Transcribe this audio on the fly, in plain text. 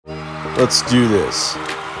Let's do this.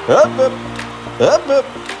 Up, up, up, up,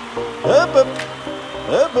 up, up,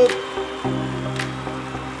 up, up.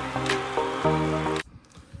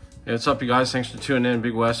 Hey, what's up, you guys? Thanks for tuning in.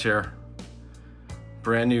 Big Wes here.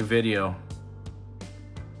 Brand new video.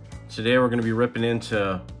 Today we're going to be ripping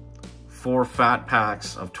into 4 fat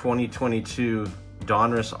packs of 2022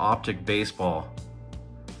 Donruss Optic baseball.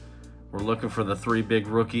 We're looking for the 3 big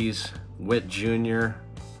rookies: Witt Jr.,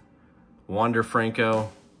 Wander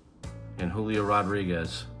Franco, and Julio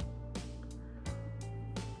Rodriguez.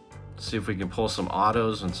 Let's see if we can pull some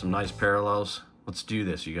autos and some nice parallels. Let's do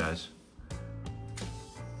this, you guys.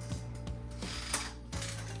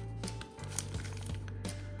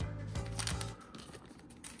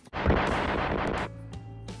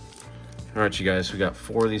 All right, you guys, we got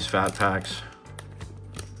 4 of these fat packs.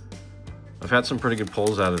 I've had some pretty good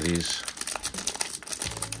pulls out of these.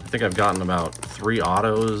 I think I've gotten about 3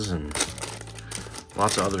 autos and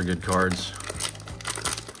lots of other good cards.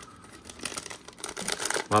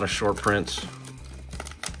 A lot of short prints,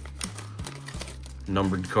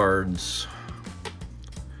 numbered cards.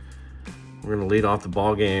 We're gonna lead off the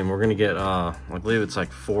ball game. We're gonna get, I believe it's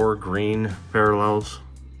like 4 green parallels.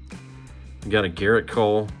 We got a Garrett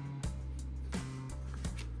Cole,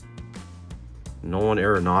 Nolan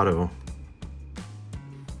Arenado.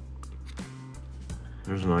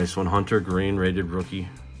 There's a nice one. Hunter Green, rated rookie.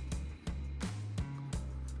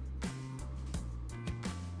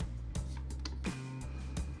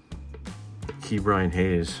 Brian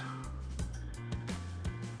Hayes.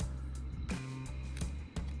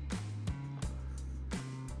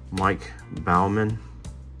 Mike Bauman.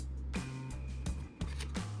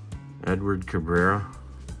 Edward Cabrera.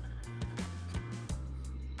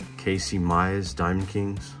 Casey Mize, Diamond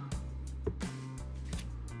Kings.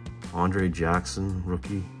 Andre Jackson,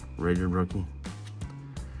 rookie, rated rookie.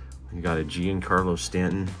 You got a Giancarlo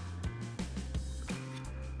Stanton.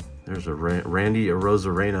 There's a Randy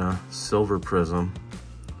Arozarena Silver Prism.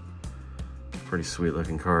 Pretty sweet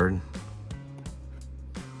looking card.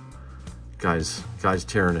 Guys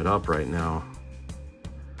tearing it up right now.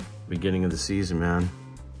 Beginning of the season, man.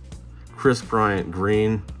 Chris Bryant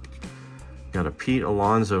green. Got a Pete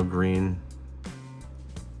Alonso green.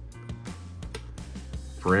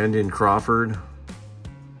 Brandon Crawford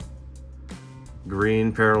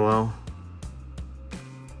green parallel.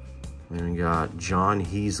 And we got John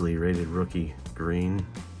Heasley, rated rookie, green.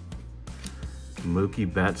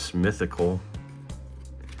 Mookie Betts, mythical.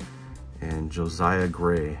 And Josiah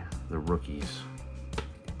Gray, the rookies.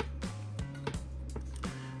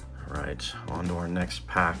 All right, on to our next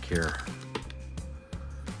pack here.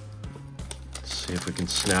 Let's see if we can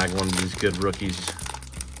snag one of these good rookies.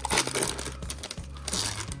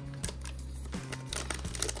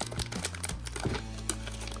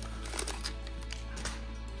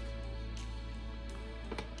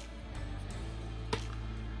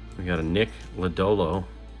 We got a Nick Lodolo,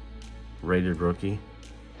 rated rookie.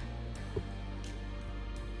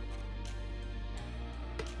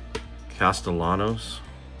 Castellanos.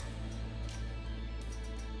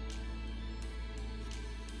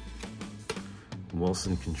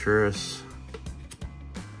 Wilson Contreras.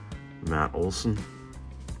 Matt Olson.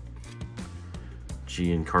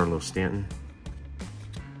 Giancarlo Stanton.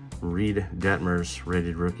 Reed Detmers,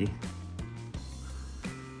 rated rookie.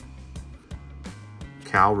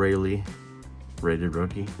 Cal Rayleigh, rated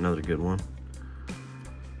rookie, another good one.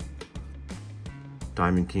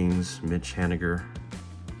 Diamond Kings, Mitch Haniger.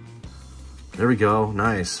 There we go,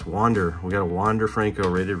 nice. Wander, we got a Wander Franco,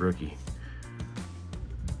 rated rookie.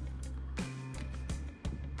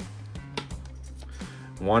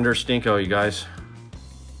 Wander Stinko, you guys.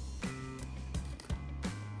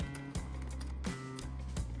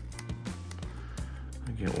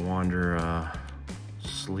 I get Wander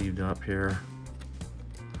sleeved up here.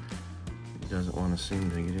 Doesn't want to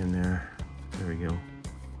seem to get in there. There we go.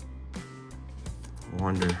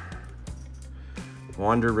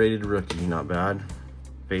 Wander rated rookie, not bad.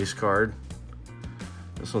 Base card.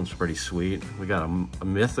 This one's pretty sweet. We got a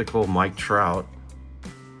mythical Mike Trout.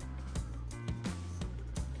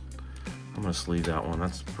 I'm gonna sleeve that one.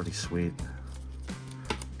 That's pretty sweet.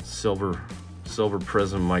 Silver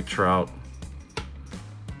Prism Mike Trout.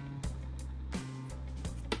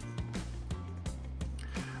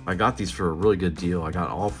 I got these for a really good deal. I got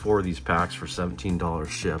all 4 of these packs for $17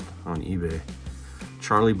 shipped on eBay.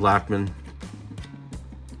 Charlie Blackmon.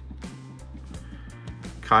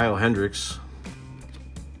 Kyle Hendricks.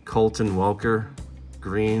 Colton Welker,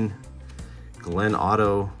 green. Glenn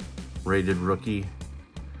Otto, rated rookie.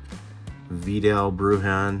 Vidal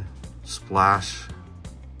Brujan, splash.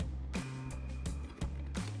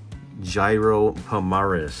 Jairo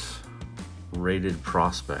Pomares, rated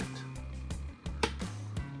prospect.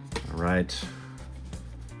 All right,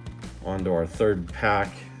 on to our third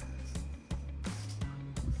pack.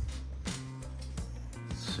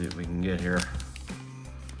 Let's see what we can get here.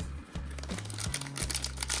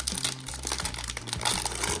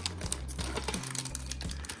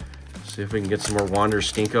 See if we can get some more Wander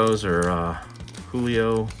Stinkos or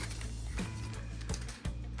Julio.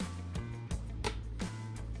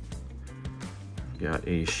 Got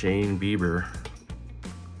a Shane Bieber,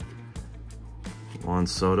 Juan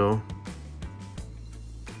Soto,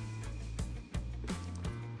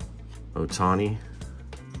 Ohtani,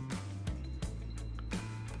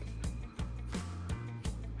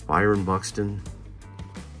 Byron Buxton,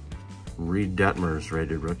 Reed Detmers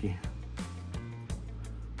rated rookie,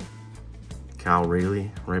 Cal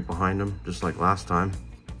Raleigh right behind him, just like last time.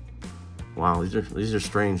 Wow, these are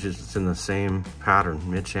strange. It's in the same pattern.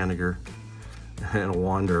 Mitch Haniger and a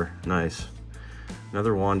Wander. Nice.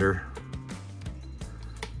 Another Wander.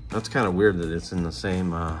 That's kind of weird that it's in the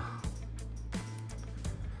same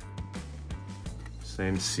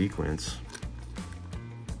same sequence.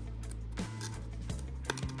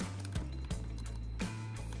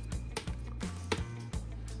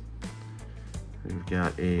 We've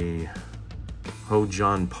got a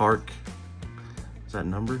Ho-John Park. Is that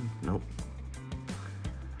numbered? Nope.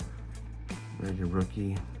 Rated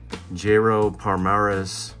rookie. Jairo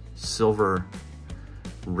Palmares silver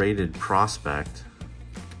rated prospect.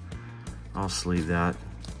 I'll sleeve that.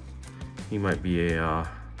 He might be a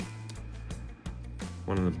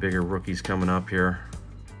one of the bigger rookies coming up here.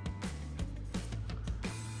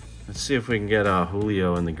 Let's see if we can get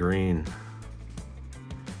Julio in the green.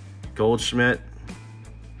 Goldschmidt,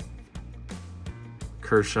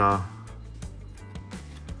 Kershaw,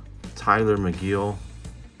 Tyler McGill,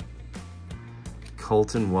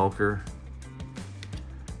 Colton Welker.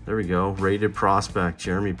 There we go. Rated prospect,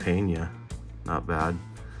 Jeremy Pena. Not bad.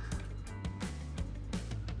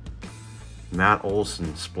 Matt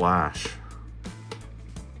Olson, splash.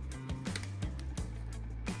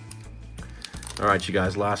 All right, you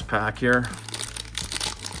guys, last pack here.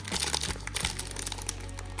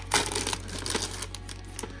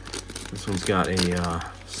 This one's got a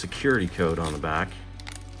security code on the back.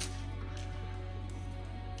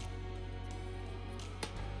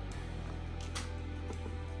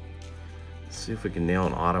 See if we can nail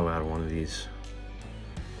an auto out of one of these.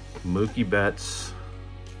 Mookie Betts,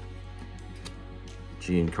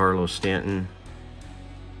 Giancarlo Stanton,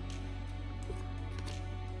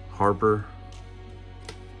 Harper,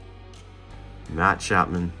 Matt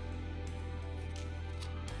Chapman,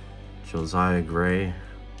 Josiah Gray,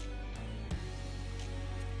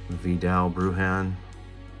 Vidal Brujan,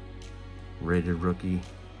 rated rookie,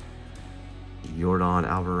 Yordan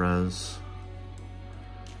Alvarez,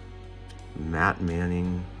 Matt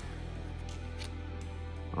Manning,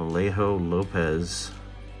 Alejo Lopez,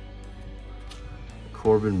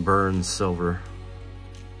 Corbin Burns silver,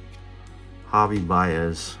 Javi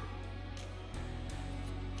Baez,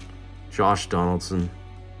 Josh Donaldson,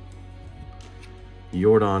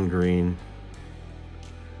 Yordan green,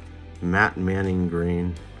 Matt Manning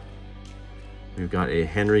green. We've got a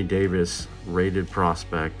Henry Davis rated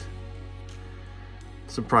prospect.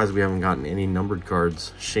 Surprised we haven't gotten any numbered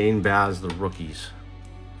cards. Shane Baz, the rookies.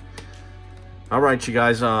 All right, you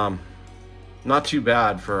guys, not too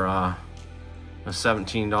bad for a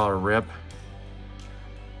 $17 rip.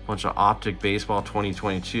 Bunch of Optic baseball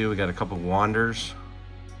 2022. We got a couple Wanders.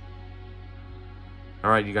 All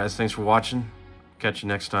right, you guys, thanks for watching. Catch you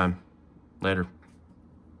next time. Later.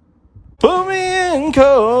 Put me in,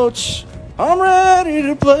 coach. I'm ready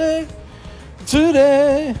to play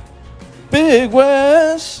today. Big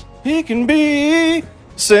West, he can be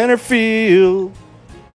center field.